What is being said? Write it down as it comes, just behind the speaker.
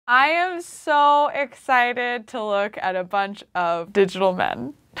I am so excited to look at a bunch of digital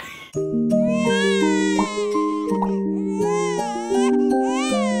men.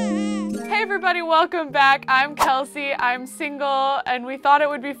 Hey everybody, welcome back. I'm Kelsey, I'm single, and we thought it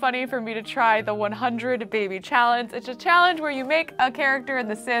would be funny for me to try the 100 baby challenge. It's a challenge where you make a character in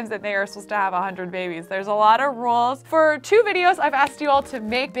The Sims and they are supposed to have 100 babies. There's a lot of rules. For 2 videos, I've asked you all to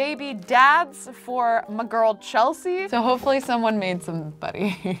make baby dads for my girl Chelsea. So hopefully someone made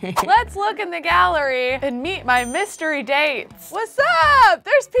somebody. Let's look in the gallery and meet my mystery dates. What's up?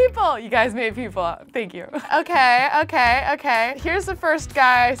 There's people. You guys made people. Thank you. Okay. Here's the first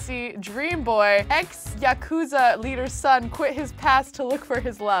guy I see. Dream boy, ex-Yakuza leader's son quit his past to look for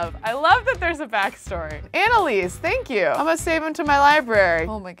his love. I love that there's a backstory. Annalise, thank you. I'm gonna save him to my library.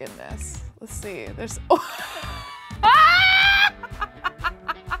 Oh my goodness. Let's see, there's,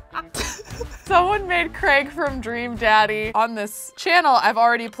 Someone made Craig from Dream Daddy. On this channel, I've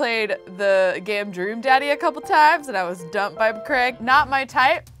already played the game Dream Daddy a couple times and I was dumped by Craig. Not my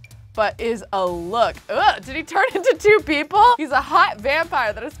type, but is a look. Ugh, did he turn into 2 people? He's a hot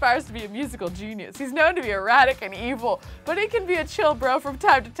vampire that aspires to be a musical genius. He's known to be erratic and evil, but he can be a chill bro from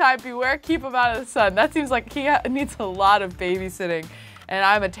time to time. Beware, keep him out of the sun. That seems like he needs a lot of babysitting, and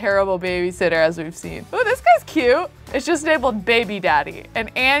I'm a terrible babysitter, as we've seen. Ooh, this guy's cute. It's just labeled Baby Daddy, and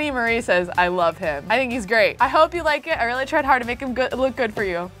Annie Marie says, I love him. I think he's great. I hope you like it. I really tried hard to make him look good for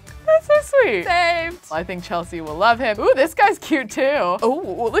you. That's so sweet. Saved. I think Chelsea will love him. Ooh, this guy's cute too.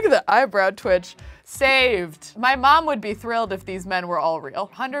 Oh, look at the eyebrow twitch. Saved. My mom would be thrilled if these men were all real.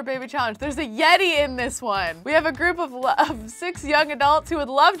 100 baby challenge. There's a Yeti in this one. We have a group of 6 young adults who would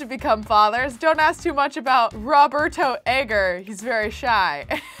love to become fathers. Don't ask too much about Roberto Egger. He's very shy.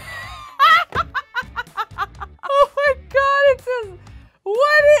 Oh my God, it says,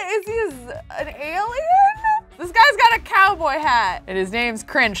 what is he, an alien? This guy's got a cowboy hat, and his name's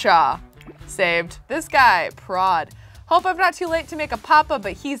Crenshaw. Saved. This guy, Prod. Hope I'm not too late to make a papa,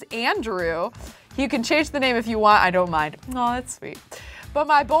 but he's Andrew. You can change the name if you want, I don't mind. Oh, that's sweet. But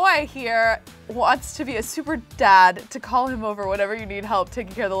my boy here wants to be a super dad to call him over whenever you need help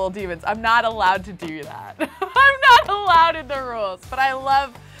taking care of the little demons. I'm not allowed to do that. I'm not allowed in the rules, but I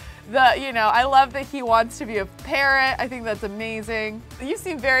love I love that he wants to be a parent. I think that's amazing. You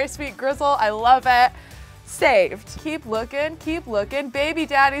seem very sweet, Grizzle. I love it. Saved. Keep looking, keep looking. Baby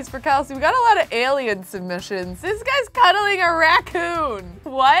daddies for Kelsey. We got a lot of alien submissions. This guy's cuddling a raccoon.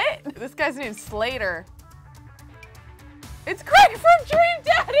 What? This guy's name's Slater. It's Craig from Dream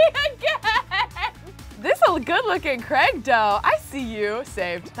Daddy again. This is a good looking Craig dough. I see you.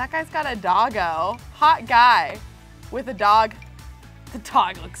 Saved. That guy's got a doggo. Hot guy with a dog. The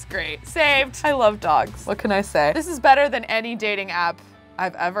dog looks great. Saved. I love dogs. What can I say? This is better than any dating app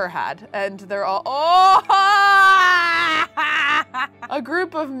I've ever had. And they're all, a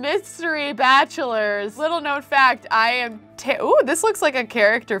group of mystery bachelors. Little known fact, I am, ooh, this looks like a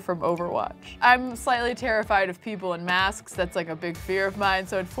character from Overwatch. I'm slightly terrified of people in masks. That's like a big fear of mine.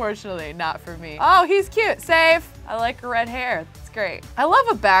 So unfortunately, not for me. Oh, he's cute. Safe. I like her red hair. That's great. I love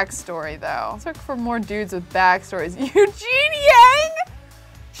a backstory though. Let's look for more dudes with backstories. Eugene Yang?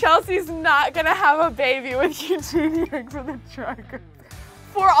 Chelsea's not gonna have a baby with Eugene Yang for the Tracker.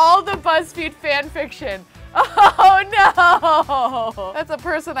 For all the BuzzFeed fan fiction. Oh no! That's a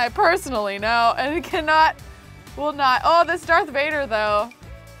person I personally know and will not. Oh, this Darth Vader though.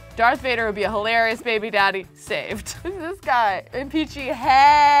 Darth Vader would be a hilarious baby daddy. Saved. Who's this guy? Impeachy,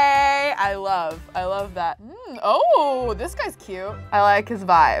 hey! I love that. Oh, this guy's cute. I like his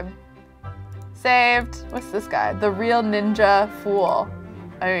vibe. Saved. What's this guy? The real ninja fool.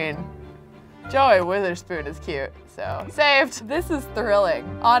 I mean, Joey Witherspoon is cute. So, saved. This is thrilling.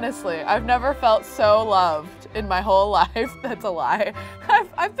 Honestly, I've never felt so loved in my whole life. That's a lie.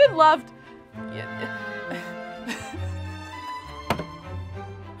 I've been loved.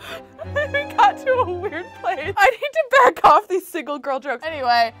 We got to a weird place. I need to back off these single girl jokes.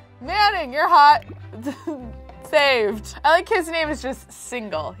 Anyway, Manning, you're hot. Saved. I like his name is just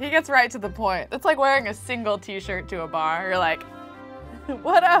Single. He gets right to the point. It's like wearing a single t-shirt to a bar. You're like,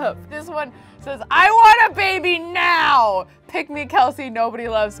 what up? This one says, I want a baby now. Pick me, Kelsey, nobody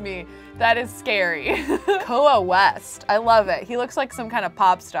loves me. That is scary. Koa West, I love it. He looks like some kind of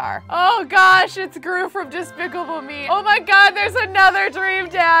pop star. Oh gosh, it's Gru from Despicable Me. Oh my God, there's another Dream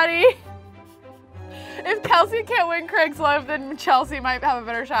Daddy. If Kelsey can't win Craig's love, then Chelsea might have a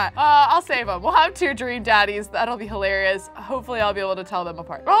better shot. I'll save them. We'll have 2 dream daddies. That'll be hilarious. Hopefully I'll be able to tell them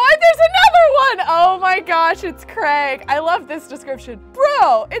apart. Oh, and there's another one. Oh my gosh, it's Craig. I love this description.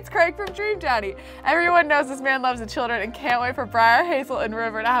 Bro, it's Craig from Dream Daddy. Everyone knows this man loves the children and can't wait for Briar, Hazel, and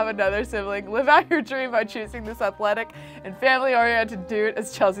River to have another sibling. Live out your dream by choosing this athletic and family-oriented dude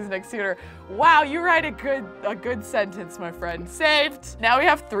as Chelsea's next suitor. Wow, you write a good sentence, my friend. Saved. Now we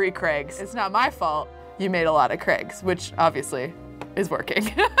have 3 Craigs. It's not my fault. You made a lot of Craigs, which obviously is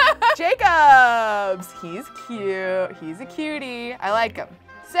working. Jacobs. He's cute. He's a cutie. I like him.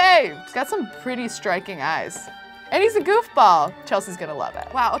 Saved. He's got some pretty striking eyes. And he's a goofball. Chelsea's gonna love it.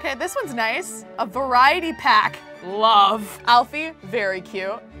 Wow, okay, this one's nice. A variety pack. Love. Alfie, very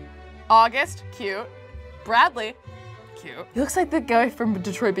cute. August, cute. Bradley, cute. He looks like the guy from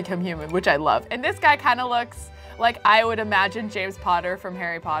Detroit Become Human, which I love. And this guy kind of looks like I would imagine James Potter from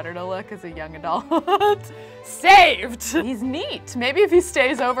Harry Potter to look as a young adult. Saved. He's neat. Maybe if he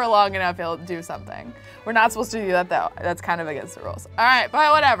stays over long enough, he'll do something. We're not supposed to do that though. That's kind of against the rules. All right,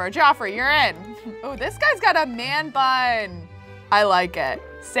 but whatever. Joffrey, you're in. Oh, this guy's got a man bun. I like it.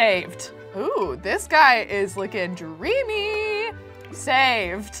 Saved. Ooh, this guy is looking dreamy.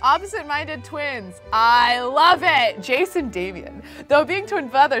 Saved. Opposite-minded twins. I love it. Jason Damien. Though being twin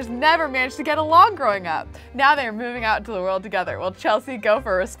brothers never managed to get along growing up. Now they're moving out into the world together. Will Chelsea go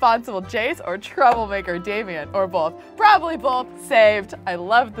for responsible Jace or troublemaker Damien? Or both? Probably both. Saved. I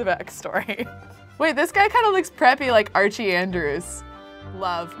love the backstory. Wait, this guy kind of looks preppy like Archie Andrews.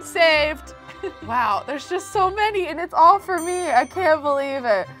 Love. Saved. Wow, there's just so many and it's all for me. I can't believe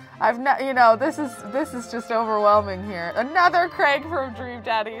it. I've not, you know, this is just overwhelming here. Another Craig from Dream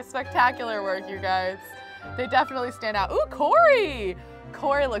Daddy. Spectacular work, you guys. They definitely stand out. Ooh, Corey.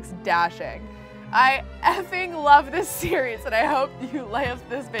 Corey looks dashing. I effing love this series and I hope you love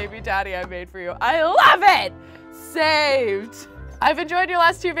this baby daddy I made for you. I love it. Saved. I've enjoyed your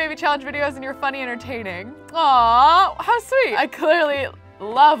last 2 baby challenge videos and you're funny and entertaining. Aw, how sweet. I clearly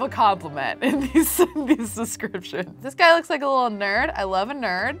love a compliment in these descriptions. This guy looks like a little nerd. I love a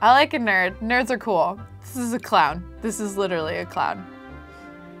nerd. I like a nerd. Nerds are cool. This is a clown. This is literally a clown.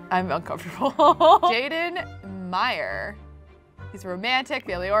 I'm uncomfortable. Jaden Meyer. He's romantic,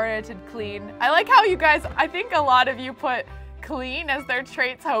 family-oriented, clean. I like how you guys, I think a lot of you put clean as their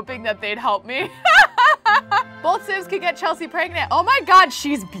traits hoping that they'd help me. Both Sibs could get Chelsea pregnant. Oh my God,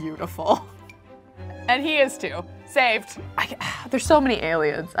 she's beautiful. And he is too. Saved. There's so many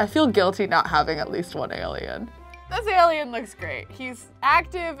aliens. I feel guilty not having at least 1 alien. This alien looks great. He's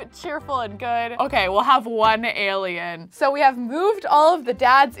active, cheerful, and good. Okay, we'll have 1 alien. So we have moved all of the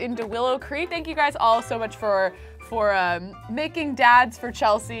dads into Willow Creek. Thank you guys all so much for making dads for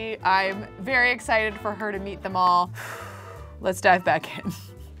Chelsea. I'm very excited for her to meet them all. Let's dive back in.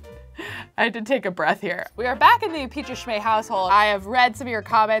 I had to take a breath here. We are back in the Peaches Schmay household. I have read some of your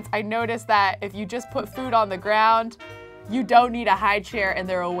comments. I noticed that if you just put food on the ground, you don't need a high chair and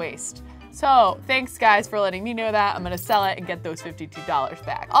they're a waste. So thanks guys for letting me know that. I'm gonna sell it and get those $52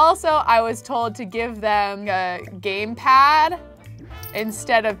 back. Also, I was told to give them a gamepad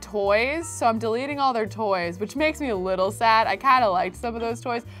instead of toys. So I'm deleting all their toys, which makes me a little sad. I kind of liked some of those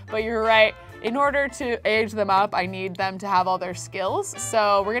toys, but you're right. In order to age them up, I need them to have all their skills.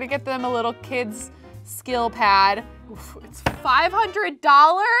 So we're gonna get them a little kid's skill pad. Oof, it's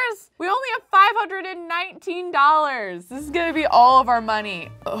 $500? We only have $519. This is gonna be all of our money.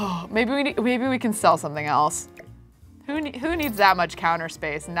 Oh, maybe we can sell something else. Who needs that much counter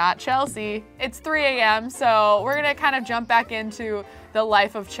space? Not Chelsea. It's 3 a.m., so we're gonna kind of jump back into the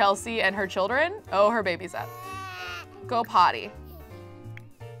life of Chelsea and her children. Oh, her baby's up. Go potty.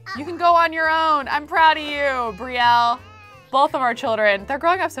 You can go on your own. I'm proud of you, Brielle. Both of our children, they're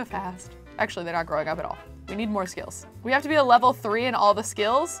growing up so fast. Actually, they're not growing up at all. We need more skills. We have to be a level 3 in all the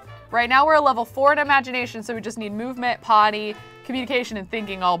skills. Right now we're a level 4 in imagination, so we just need movement, potty, communication, and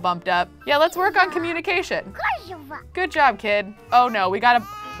thinking all bumped up. Yeah, let's work on communication. Good job, kid. Oh no, we got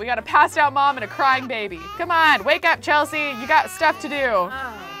a passed out mom and a crying baby. Come on, wake up, Chelsea. You got stuff to do.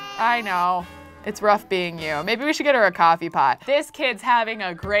 I know. It's rough being you. Maybe we should get her a coffee pot. This kid's having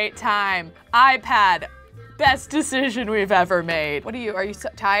a great time. iPad, best decision we've ever made. Are you so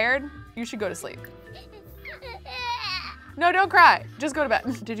tired? You should go to sleep. No, don't cry. Just go to bed.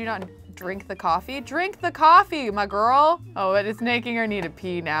 Did you not drink the coffee? Drink the coffee, my girl. Oh, but it's making her need a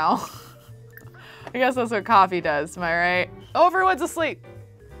pee now. I guess that's what coffee does, am I right? Oh, everyone's asleep.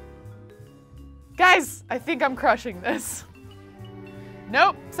 Guys, I think I'm crushing this.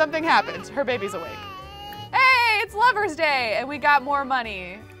 Nope, something happened. Her baby's awake. Hey, it's Lover's Day, and we got more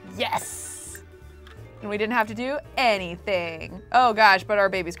money. Yes! And we didn't have to do anything. Oh gosh, but our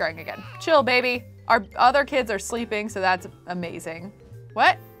baby's crying again. Chill, baby. Our other kids are sleeping, so that's amazing.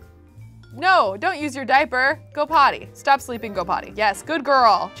 What? No, don't use your diaper. Go potty. Stop sleeping, go potty. Yes, good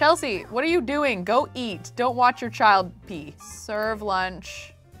girl. Chelsea, what are you doing? Go eat. Don't watch your child pee. Serve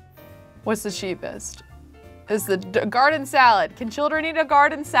lunch. What's the cheapest? Is the garden salad. Can children eat a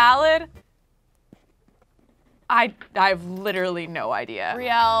garden salad? I have literally no idea.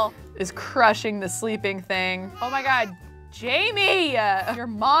 Riel is crushing the sleeping thing. Oh my God, Jamie! Your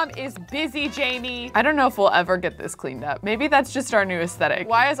mom is busy, Jamie. I don't know if we'll ever get this cleaned up. Maybe that's just our new aesthetic.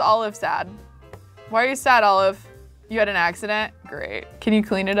 Why is Olive sad? Why are you sad, Olive? You had an accident? Great. Can you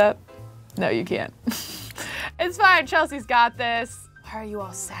clean it up? No, you can't. It's fine, Chelsea's got this. Why are you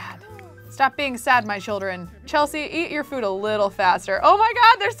all sad? Stop being sad, my children. Chelsea, eat your food a little faster. Oh my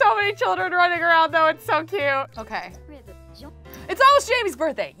God, there's so many children running around though, it's so cute. Okay. It's almost Jamie's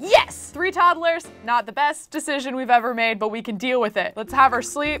birthday, yes! 3 toddlers, not the best decision we've ever made, but we can deal with it. Let's have her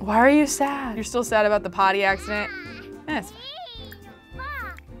sleep. Why are you sad? You're still sad about the potty accident? It's fine.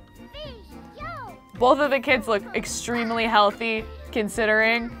 Both of the kids look extremely healthy,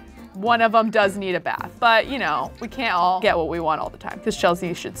 considering one of them does need a bath. But you know, we can't all get what we want all the time, because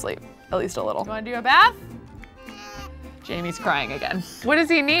Chelsea should sleep, at least a little. You wanna do a bath? Jamie's crying again. What does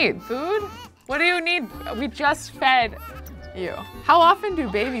he need? Food? What do you need? We just fed you. How often do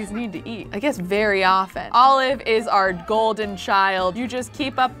babies need to eat? I guess very often. Olive is our golden child. You just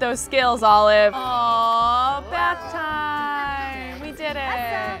keep up those skills, Olive. Aww, bath time. We did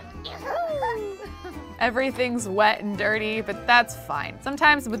it. Everything's wet and dirty, but that's fine.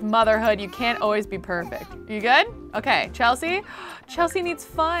 Sometimes with motherhood, you can't always be perfect. You good? Okay, Chelsea? Chelsea needs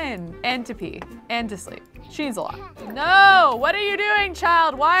fun and to pee and to sleep. She needs a lot. No, what are you doing,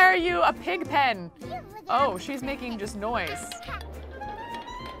 child? Why are you a pig pen? Oh, she's making just noise.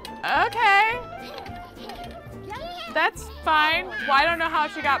 Okay. That's fine. Well, I don't know how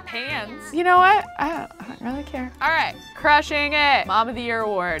she got pants. You know what? I don't really care. All right, crushing it. Mom of the Year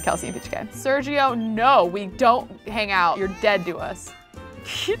award. Kelsey and Pitch Kid. Sergio, no, we don't hang out. You're dead to us.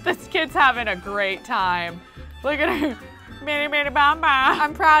 This kid's having a great time. Look at her.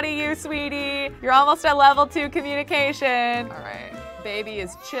 I'm proud of you, sweetie. You're almost at level 2 communication. All right, baby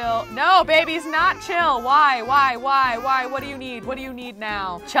is chill. No, baby's not chill. Why? What do you need? What do you need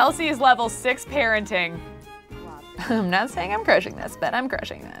now? Chelsea is level 6 parenting. I'm not saying I'm crushing this, but I'm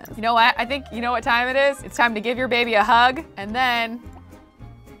crushing this. You know what? I think you know what time it is? It's time to give your baby a hug, and then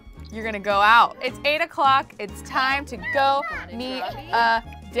you're gonna go out. It's 8 o'clock. It's time to go meet a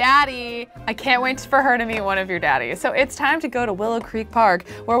daddy. I can't wait for her to meet one of your daddies. So it's time to go to Willow Creek Park,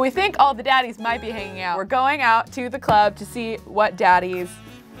 where we think all the daddies might be hanging out. We're going out to the club to see what daddies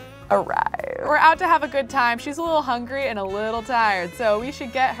arrive. We're out to have a good time. She's a little hungry and a little tired, so we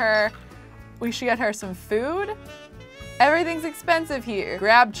should get her some food. Everything's expensive here.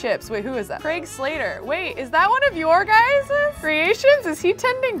 Grab chips. Wait, who is that? Craig Slater. Wait, is that one of your guys' creations? Is he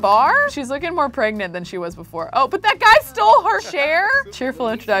tending bar? She's looking more pregnant than she was before. Oh, but that guy stole her share? Cheerful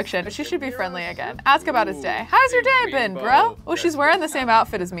introduction. She should be friendly again. Ask about his day. How's your day been, bro? Oh, she's wearing the same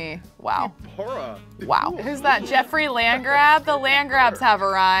outfit as me. Wow. Wow. Who's that? Jeffrey Landgrab? The Landgrabs have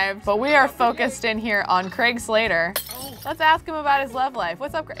arrived, but we are focused in here on Craig Slater. Let's ask him about his love life.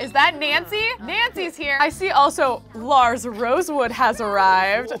 What's up? Is that Nancy? Nancy's here. I see also Lars Rosewood has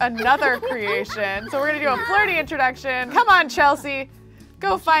arrived, another creation. So we're gonna do a flirty introduction. Come on, Chelsea.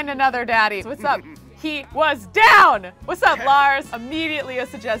 Go find another daddy. What's up? He was down. What's up, Lars? Immediately a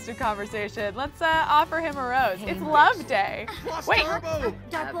suggested conversation. Let's offer him a rose. It's love day. Wait,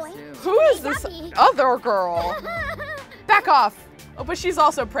 who is this other girl? Back off. Oh, but she's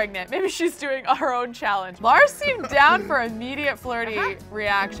also pregnant. Maybe she's doing her own challenge. Lars seemed down for immediate flirty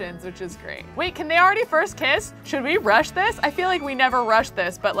reactions, which is great. Wait, can they already first kiss? Should we rush this? I feel like we never rush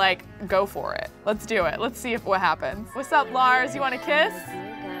this, but like, go for it. Let's do it. Let's see what happens. What's up, Lars? You want to kiss?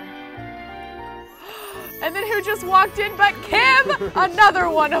 And then who just walked in but Kim? Another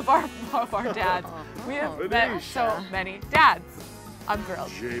one of our dads. We have met so many dads. I'm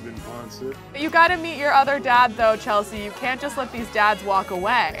thrilled. You gotta meet your other dad though, Chelsea. You can't just let these dads walk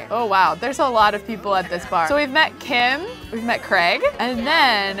away. Oh wow, there's a lot of people at this bar. So we've met Kim, we've met Craig, and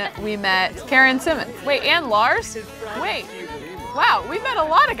then we met Karen Simmons. Wait, and Lars? Wait, wow, we've met a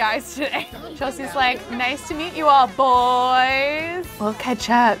lot of guys today. Chelsea's like, nice to meet you all, boys. We'll catch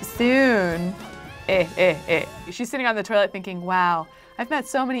up soon. She's sitting on the toilet thinking, wow, I've met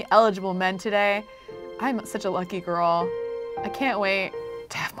so many eligible men today. I'm such a lucky girl. I can't wait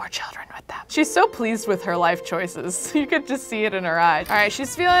to have more children with them. She's so pleased with her life choices. You could just see it in her eyes. All right,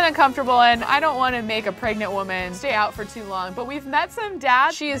 she's feeling uncomfortable, and I don't want to make a pregnant woman stay out for too long, but we've met some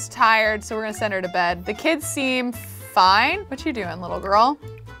dads. She is tired, so we're gonna send her to bed. The kids seem fine. What you doing, little girl?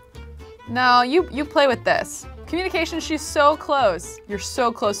 No, you play with this. Communication, she's so close. You're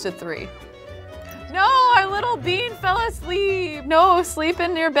so close to 3. No, our little bean fell asleep. No, sleep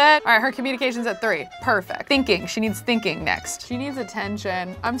in your bed. All right, her communication's at 3. Perfect. Thinking, she needs thinking next. She needs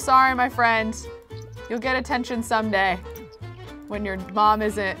attention. I'm sorry, my friend. You'll get attention someday when your mom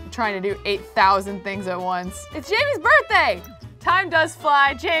isn't trying to do 8,000 things at once. It's Jamie's birthday. Time does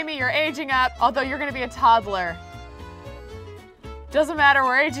fly. Jamie, you're aging up, although you're gonna be a toddler. Doesn't matter,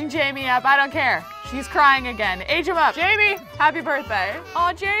 we're aging Jamie up, I don't care. She's crying again. Age him up. Jamie, happy birthday.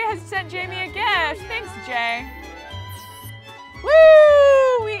 Oh, Jay has sent Jamie a gift. Thanks, Jay.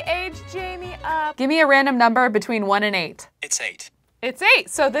 Woo! We aged Jamie up. Give me a random number between 1 and 8. It's 8. It's 8,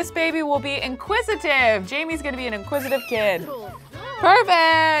 so this baby will be inquisitive. Jamie's gonna be an inquisitive kid.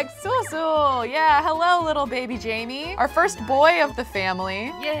 Perfect, Sul. Yeah, hello, little baby Jamie. Our first boy of the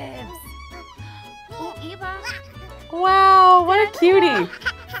family. Yes. Wow, what a cutie.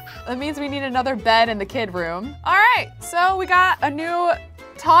 That means we need another bed in the kid room. All right, so we got a new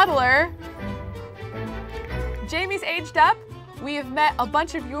toddler. Jamie's aged up. We have met a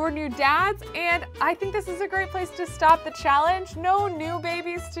bunch of your new dads, and I think this is a great place to stop the challenge. No new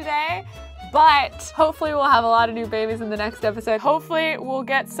babies today, but hopefully we'll have a lot of new babies in the next episode. Hopefully we'll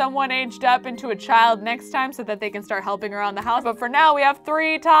get someone aged up into a child next time so that they can start helping around the house. But for now, we have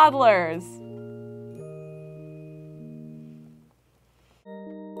 3 toddlers.